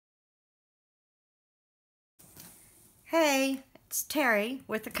Hey, it's Terry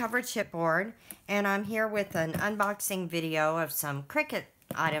with the Covered Chipboard, and I'm here with an unboxing video of some Cricut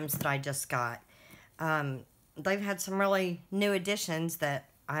items that I just got. They've had some really new additions that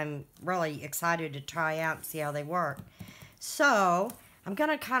I'm really excited to try out and see how they work. So, I'm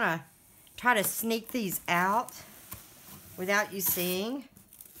going to kind of try to sneak these out without you seeing,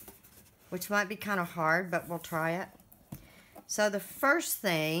 which might be kind of hard, but we'll try it. So the first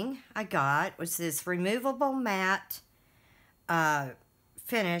thing I got was this removable matte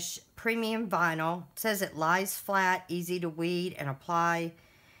finish premium vinyl. It says it lies flat, easy to weed and apply,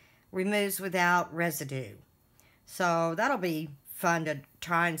 removes without residue. So that'll be fun to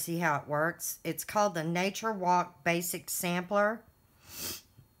try and see how it works. It's called the Nature Walk Basic Sampler,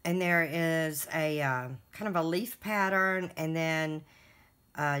 and there is a kind of a leaf pattern, and then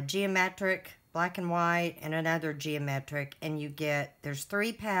geometric black and white, and another geometric, and you get, there's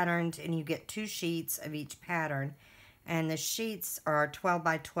 3 patterns, and you get 2 sheets of each pattern, and the sheets are 12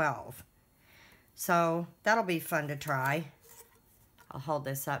 by 12. So that'll be fun to try. I'll hold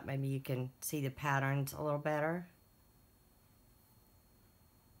this up, maybe you can see the patterns a little better.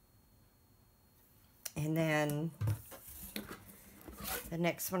 And then the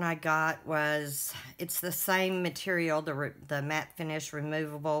next one I got was, it's the same material, the matte finish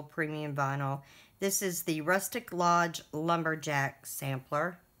removable premium vinyl. This is the Rustic Lodge Lumberjack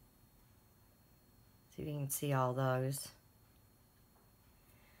Sampler. See if you can see all those.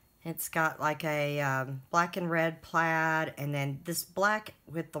 It's got like a black and red plaid, and then this black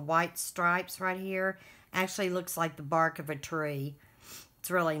with the white stripes right here actually looks like the bark of a tree. It's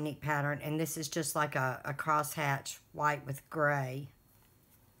a really neat pattern, and this is just like a crosshatch white with gray.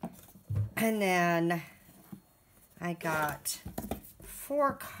 And then I got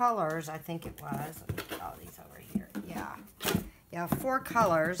 4 colors, I think it was. Let me get all these over here. Yeah, 4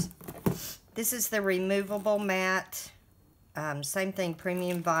 colors. This is the removable matte, same thing,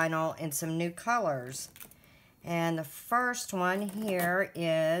 premium vinyl, and some new colors. And the first one here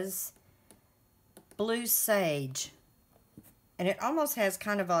is Blue Sage. And it almost has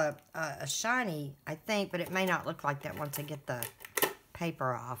kind of a shiny, I think, but it may not look like that once I get the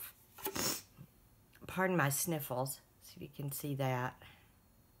paper off. Pardon my sniffles. See if you can see that.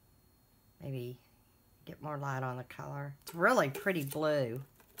 Maybe get more light on the color. It's really pretty blue.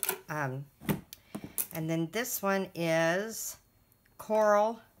 And then this one is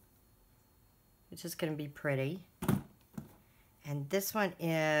Coral, which is going to be pretty. And this one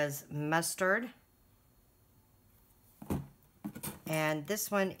is Mustard. And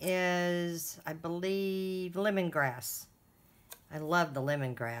this one is, I believe, Lemongrass. I love the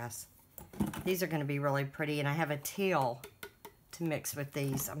lemongrass. These are going to be really pretty, and I have a teal to mix with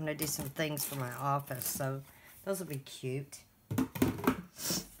these. I'm going to do some things for my office, so those will be cute.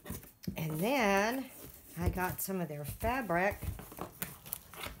 And then I got some of their fabric.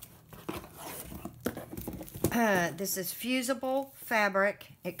 This is fusible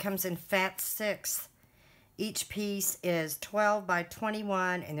fabric. It comes in fat 6. Each piece is 12 by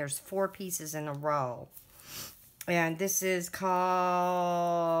 21, and there's 4 pieces in a roll. And this is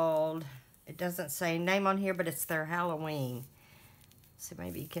called, it doesn't say name on here, but it's their Halloween. So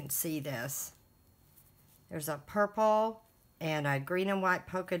maybe you can see this. There's a purple and a green and white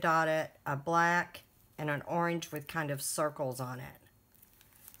polka dotted, a black, and an orange with kind of circles on it.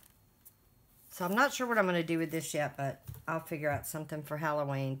 So I'm not sure what I'm going to do with this yet, but I'll figure out something for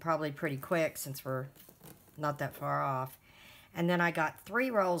Halloween. Probably pretty quick since we're not that far off. And then I got 3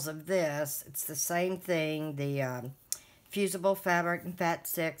 rolls of this. It's the same thing, the fusible fabric and fat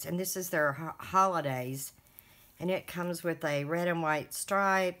 6, and this is their holidays. And it comes with a red and white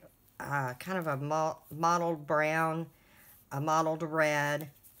stripe, kind of a mottled brown, a mottled red,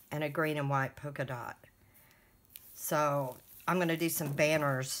 and a green and white polka dot. So I'm going to do some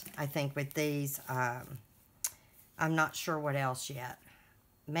banners, I think, with these. I'm not sure what else yet.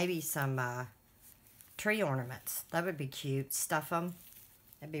 Maybe some tree ornaments. That would be cute. Stuff them.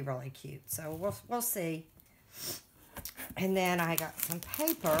 That'd be really cute. So we'll see. And then I got some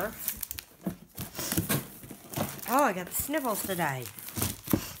paper. Oh, I got the sniffles today.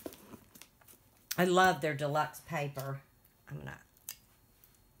 I love their deluxe paper. I'm going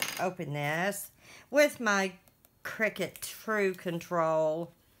to open this with my Cricut True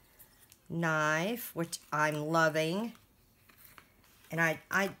Control knife, which I'm loving. And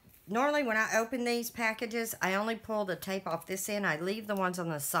I normally when I open these packages, I only pull the tape off this end. I leave the ones on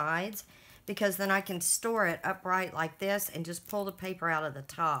the sides because then I can store it upright like this and just pull the paper out of the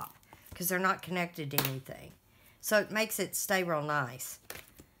top because they're not connected to anything. So it makes it stay real nice.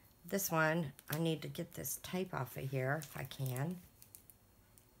 This one, I need to get this tape off of here if I can.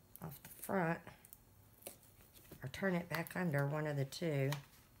 Off the front. turn it back under, one of the two.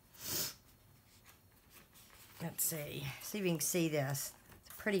 Let's see. See if you can see this.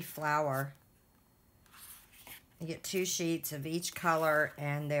 It's a pretty flower. You get 2 sheets of each color,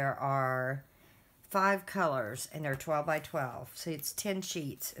 and there are 5 colors, and they're 12 by 12. So it's 10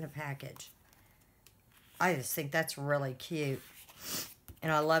 sheets in a package. I just think that's really cute.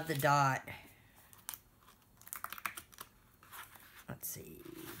 And I love the dot. Let's see.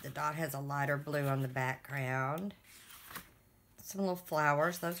 The dot has a lighter blue on the background. Some little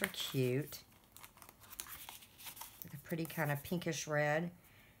flowers. Those are cute. A pretty kind of pinkish red.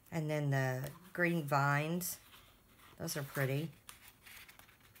 And then the green vines. Those are pretty.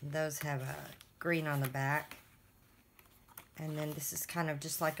 Those have a green on the back. And then this is kind of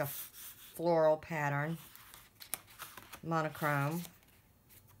just like a floral pattern. Monochrome.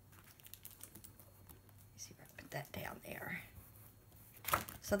 Let's see if I can put that down there.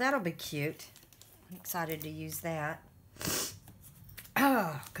 So that'll be cute. I'm excited to use that.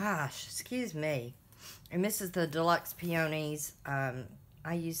 Oh, gosh. Excuse me. And this is the Deluxe Peonies. I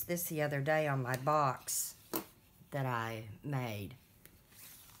used this the other day on my box that I made.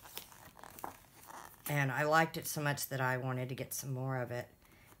 And I liked it so much that I wanted to get some more of it.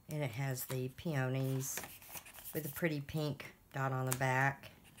 And it has the peonies with a pretty pink dot on the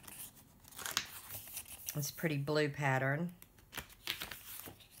back. It's a pretty blue pattern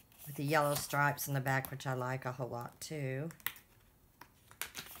with the yellow stripes in the back, which I like a whole lot too.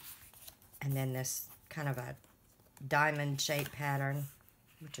 And then this kind of a diamond shape pattern,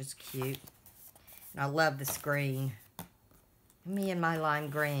 which is cute. And I love this green. Me and my lime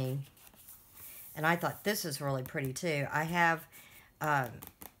green. And I thought this is really pretty too. I have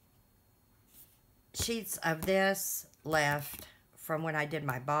sheets of this left from when I did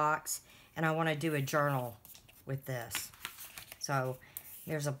my box, and I want to do a journal with this. So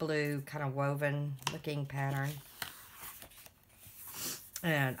there's a blue kind of woven looking pattern.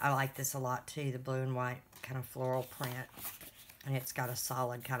 And I like this a lot too, the blue and white kind of floral print. And it's got a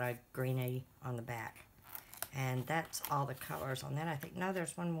solid kind of greeny on the back. And that's all the colors on that, I think. No,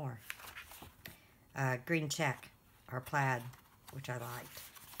 there's one more. Green check, or plaid, which I liked.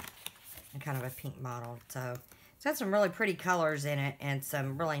 And kind of a pink model. So it's got some really pretty colors in it and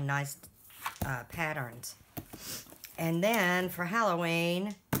some really nice patterns. And then for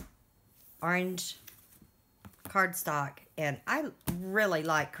Halloween, orange cardstock. And I really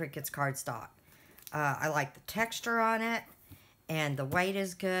like Cricut's cardstock. I like the texture on it. And the weight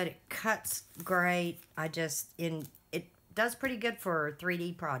is good. It cuts great. It does pretty good for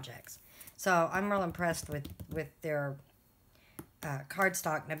 3D projects. So I'm real impressed with their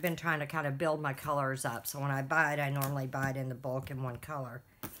cardstock. And I've been trying to kind of build my colors up. So when I buy it, I normally buy it in the bulk in one color.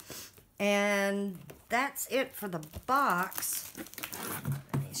 And that's it for the box.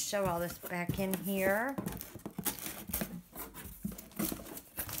 Let me show all this back in here.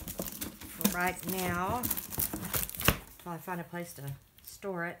 For right now, until I find a place to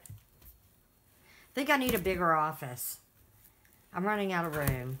store it. I think I need a bigger office. I'm running out of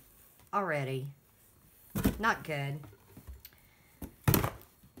room already. Not good.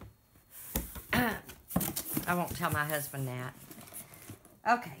 I won't tell my husband that.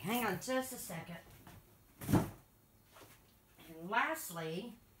 Okay, hang on just a second. And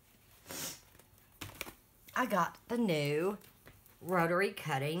lastly, I got the new rotary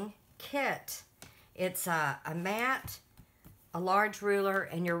cutting kit. It's a mat, a large ruler,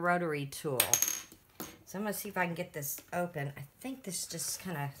 and your rotary tool. So I'm going to see if I can get this open. I think this just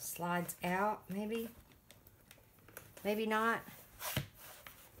kind of slides out, maybe. Maybe not.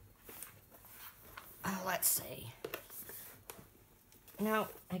 Oh, let's see. No,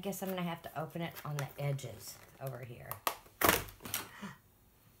 I guess I'm going to have to open it on the edges over here.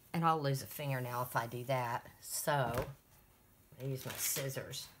 And I'll lose a fingernail if I do that. So, I'm going to use my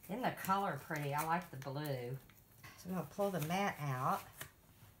scissors. Isn't the color pretty? I like the blue. So I'm going to pull the mat out.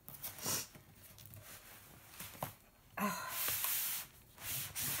 Oh.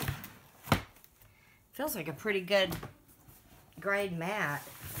 Feels like a pretty good grade mat.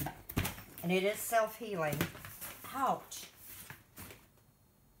 And it is self-healing. Ouch.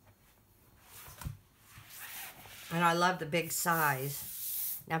 And I love the big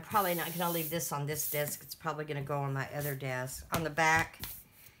size. Now, I'm probably not going to leave this on this desk. It's probably going to go on my other desk. On the back,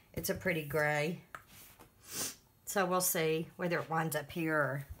 it's a pretty gray. So we'll see whether it winds up here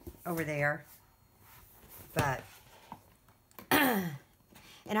or over there. But,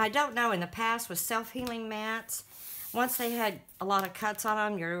 and I don't know, in the past with self-healing mats, once they had a lot of cuts on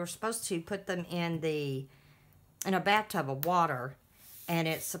them, you were supposed to put them in a bathtub of water. And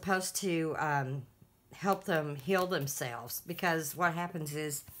it's supposed to help them heal themselves, because what happens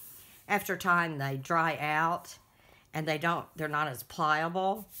is after time they dry out and they're not as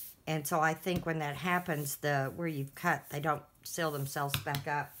pliable. And so I think when that happens, where you've cut, they don't seal themselves back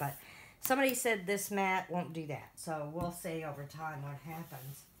up. But somebody said this mat won't do that. So we'll see over time what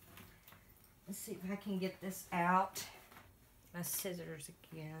happens. Let's see if I can get this out. My scissors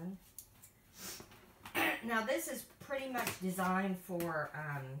again. Now this is pretty much designed for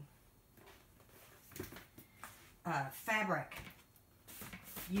fabric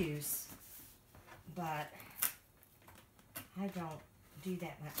use, but I don't do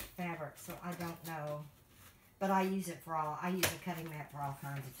that much fabric, so I don't know. But I use it for all. I use a cutting mat for all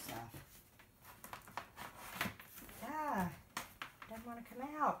kinds of stuff. Ah, doesn't want to come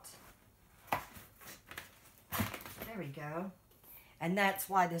out. There we go. And that's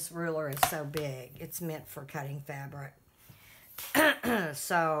why this ruler is so big. It's meant for cutting fabric.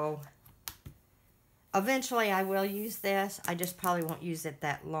 So eventually I will use this. I just probably won't use it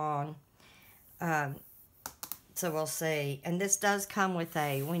that long. So we'll see. And this does come with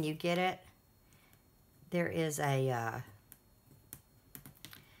when you get it, there is I'm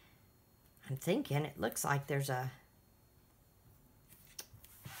thinking it looks like there's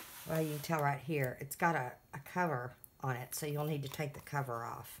well, you can tell right here, it's got a cover on it, so you'll need to take the cover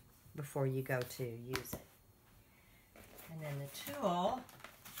off before you go to use it. And then the tool,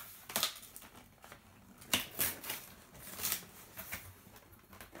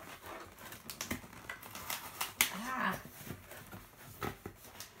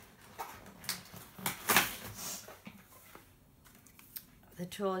 the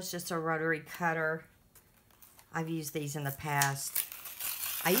tool is just a rotary cutter. I've used these in the past.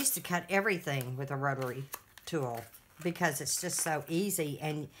 I used to cut everything with a rotary tool because it's just so easy,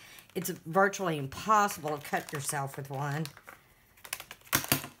 and it's virtually impossible to cut yourself with one.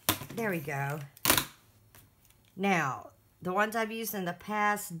 There we go. Now, the ones I've used in the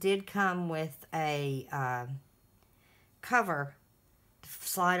past did come with a cover to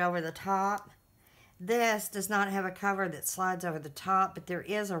slide over the top. This does not have a cover that slides over the top, but there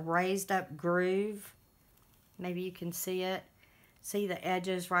is a raised up groove. Maybe you can see it. See the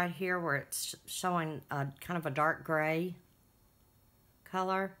edges right here where it's showing kind of a dark gray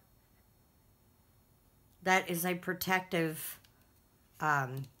color? That is a protective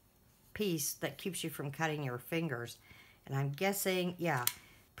piece that keeps you from cutting your fingers. And I'm guessing, yeah,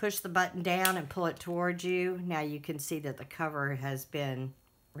 push the button down and pull it towards you. Now you can see that the cover has been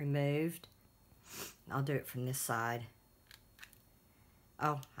removed. I'll do it from this side.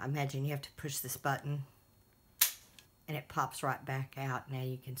 Oh, I imagine you have to push this button and it pops right back out. Now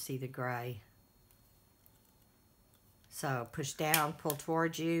you can see the gray. So push down, pull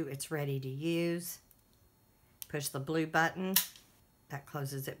towards you, it's ready to use. Push the blue button, that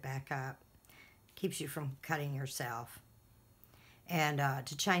closes it back up. Keeps you from cutting yourself. And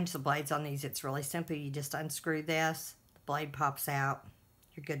to change the blades on these, it's really simple. You just unscrew this, the blade pops out,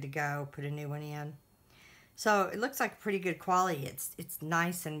 you're good to go, put a new one in. So it looks like pretty good quality. It's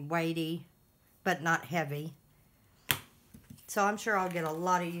nice and weighty, but not heavy. So I'm sure I'll get a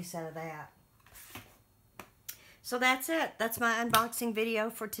lot of use out of that. So that's it. That's my unboxing video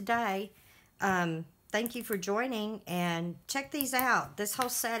for today. Thank you for joining, and check these out. This whole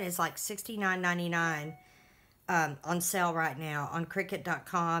set is like $69.99 on sale right now on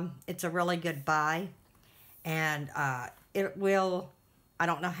Cricut.com. It's a really good buy, and it will, I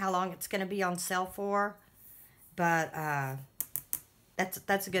don't know how long it's going to be on sale for, but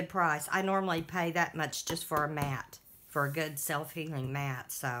that's a good price. I normally pay that much just for a mat, for a good self-healing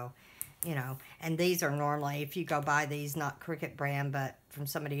mat. So, you know, and these are normally, if you go buy these, not Cricut brand, but from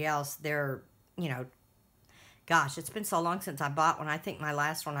somebody else, they're, you know, gosh, it's been so long since I bought one. I think my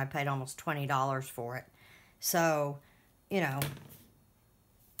last one I paid almost $20 for it. So, you know,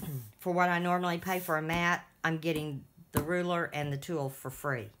 for what I normally pay for a mat, I'm getting the ruler and the tool for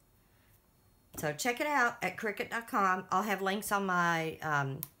free. So check it out at Cricut.com. I'll have links on my,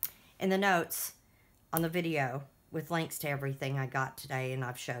 in the notes on the video with links to everything I got today and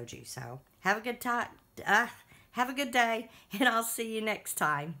I've showed you. So have a good time. Have a good day, and I'll see you next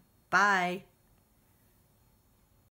time. Bye.